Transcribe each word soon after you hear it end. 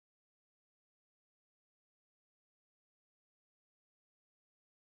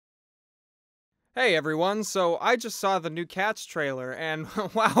Hey everyone, so I just saw the new Cats trailer and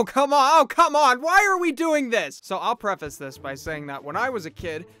wow, come on, oh come on, why are we doing this? So I'll preface this by saying that when I was a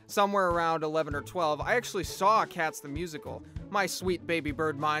kid, somewhere around 11 or 12, I actually saw Cats the musical. My sweet baby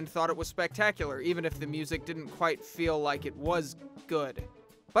bird mind thought it was spectacular, even if the music didn't quite feel like it was good.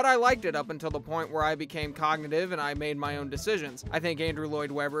 But I liked it up until the point where I became cognitive and I made my own decisions. I think Andrew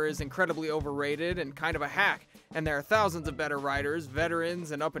Lloyd Webber is incredibly overrated and kind of a hack, and there are thousands of better writers,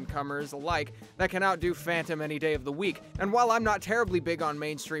 veterans, and up-and-comers alike that can outdo Phantom any day of the week. And while I'm not terribly big on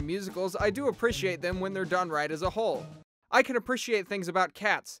mainstream musicals, I do appreciate them when they're done right as a whole. I can appreciate things about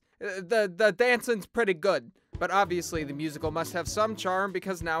Cats. The dancing's pretty good, but obviously the musical must have some charm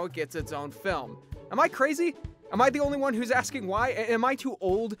because now it gets its own film. Am I crazy? Am I the only one who's asking why? Am I too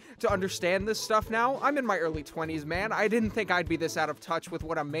old to understand this stuff now? I'm in my early 20s, man. I didn't think I'd be this out of touch with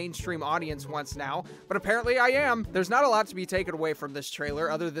what a mainstream audience wants now, but apparently I am. There's not a lot to be taken away from this trailer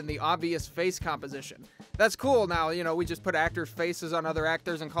other than the obvious face composition. That's cool now, you know, we just put actors' faces on other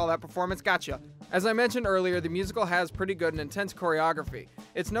actors and call that performance. Gotcha. As I mentioned earlier, the musical has pretty good and intense choreography.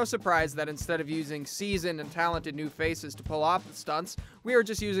 It's no surprise that instead of using seasoned and talented new faces to pull off the stunts, we are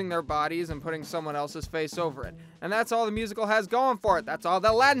just using their bodies and putting someone else's face over it. And that's all the musical has going for it. That's all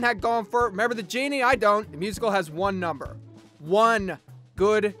that Aladdin had going for it. Remember the genie? I don't. The musical has one number. One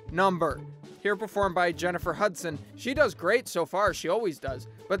good number. Here performed by Jennifer Hudson. She does great so far, she always does.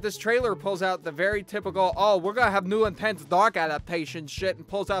 But this trailer pulls out the very typical, oh, we're gonna have new intense dark adaptation shit, and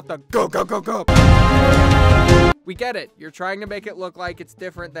pulls out the go, go, go, go. We get it. You're trying to make it look like it's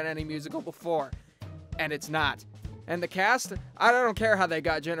different than any musical before. And it's not. And the cast, I don't care how they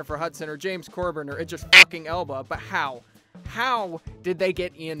got Jennifer Hudson or James Corbin or Idris fucking Elba, but how? How did they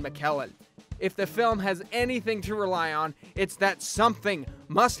get Ian McKellen? If the film has anything to rely on, it's that something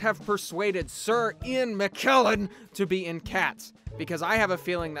must have persuaded Sir Ian McKellen to be in Cats. Because I have a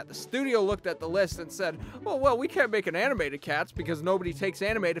feeling that the studio looked at the list and said, oh, well, we can't make an animated Cats because nobody takes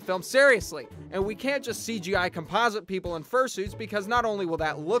animated films seriously. And we can't just CGI composite people in fursuits because not only will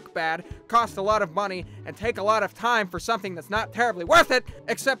that look bad, cost a lot of money, and take a lot of time for something that's not terribly worth it,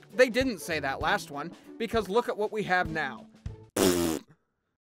 except they didn't say that last one, because look at what we have now.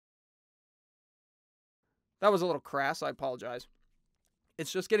 That was a little crass, I apologize.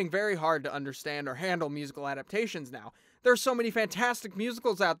 It's just getting very hard to understand or handle musical adaptations now. There are so many fantastic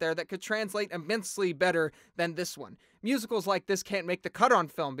musicals out there that could translate immensely better than this one. Musicals like this can't make the cut on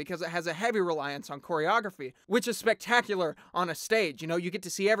film because it has a heavy reliance on choreography, which is spectacular on a stage. You know, you get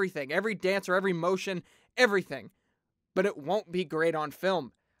to see everything, every dance or every motion, everything. But it won't be great on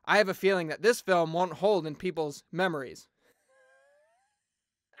film. I have a feeling that this film won't hold in people's memories.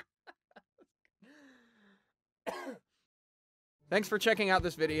 Thanks for checking out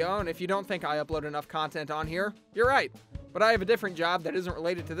this video, and if you don't think I upload enough content on here, you're right. But I have a different job that isn't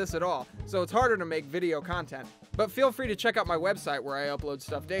related to this at all, so it's harder to make video content. But feel free to check out my website where I upload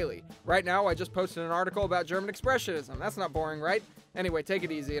stuff daily. Right now, I just posted an article about German Expressionism. That's not boring, right? Anyway, take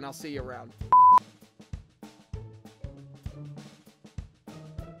it easy, and I'll see you around.